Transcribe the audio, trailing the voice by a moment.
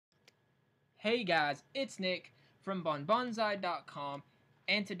Hey guys, it's Nick from bonsai.com,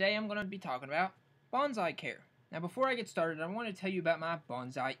 and today I'm going to be talking about bonsai care. Now before I get started, I want to tell you about my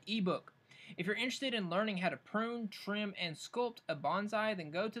bonsai ebook. If you're interested in learning how to prune, trim, and sculpt a bonsai, then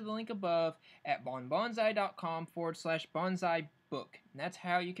go to the link above at bonsai.com/bonsai book. And that's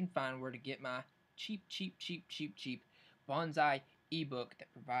how you can find where to get my cheap bonsai ebook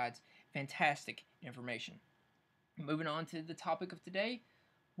that provides fantastic information. Moving on to the topic of today.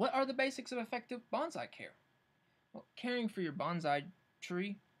 What are the basics of effective bonsai care? Well, caring for your bonsai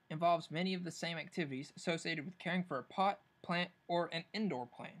tree involves many of the same activities associated with caring for a pot, plant, or an indoor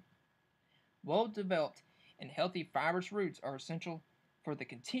plant. Well-developed and healthy fibrous roots are essential for the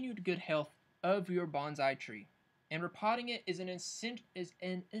continued good health of your bonsai tree, and repotting it is an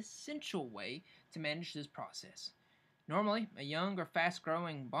essential way to manage this process. Normally, a young or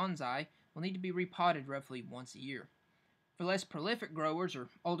fast-growing bonsai will need to be repotted roughly once a year. For less prolific growers or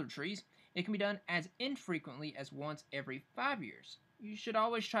older trees, it can be done as infrequently as once every 5 years. You should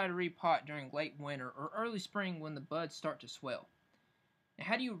always try to repot during late winter or early spring when the buds start to swell. Now,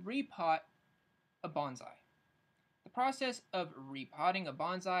 how do you repot a bonsai? The process of repotting a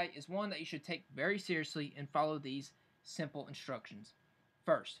bonsai is one that you should take very seriously and follow these simple instructions.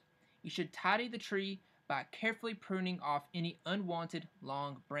 First, you should tidy the tree by carefully pruning off any unwanted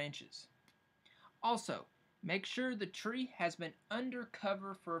long branches. Also, make sure the tree has been under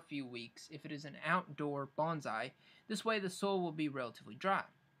cover for a few weeks if it is an outdoor bonsai. This way the soil will be relatively dry.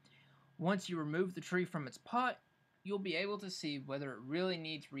 Once you remove the tree from its pot, you'll be able to see whether it really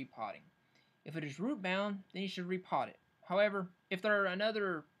needs repotting. If it is root bound, then you should repot it. However, if there are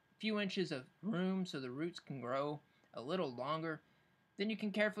another few inches of room so the roots can grow a little longer, then you can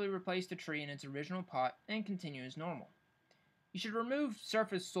carefully replace the tree in its original pot and continue as normal. You should remove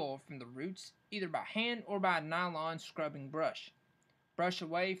surface soil from the roots either by hand or by a nylon scrubbing brush. Brush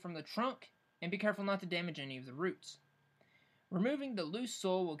away from the trunk and be careful not to damage any of the roots. Removing the loose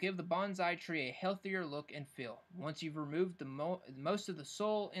soil will give the bonsai tree a healthier look and feel. Once you've removed most of the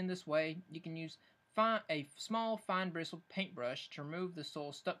soil in this way, you can use a small fine bristled paintbrush to remove the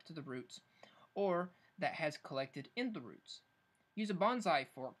soil stuck to the roots or that has collected in the roots. Use a bonsai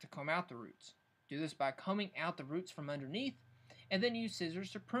fork to comb out the roots. Do this by combing out the roots from underneath, and then use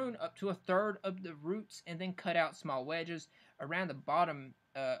scissors to prune up to a third of the roots and then cut out small wedges around the bottom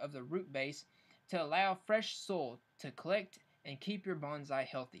of the root base to allow fresh soil to collect and keep your bonsai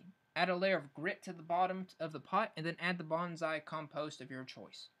healthy. Add a layer of grit to the bottom of the pot and then add the bonsai compost of your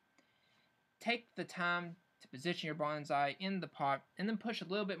choice. Take the time to position your bonsai in the pot and then push a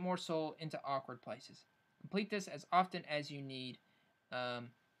little bit more soil into awkward places. Complete this as often as you need,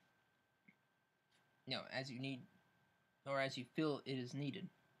 or as you feel it is needed.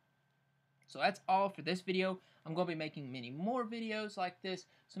 So that's all for this video. I'm going to be making many more videos like this,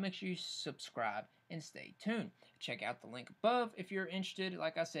 so make sure you subscribe and stay tuned. Check out the link above if you're interested,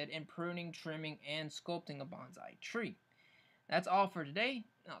 like I said, in pruning, trimming, and sculpting a bonsai tree. That's all for today.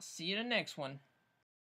 I'll see you in the next one.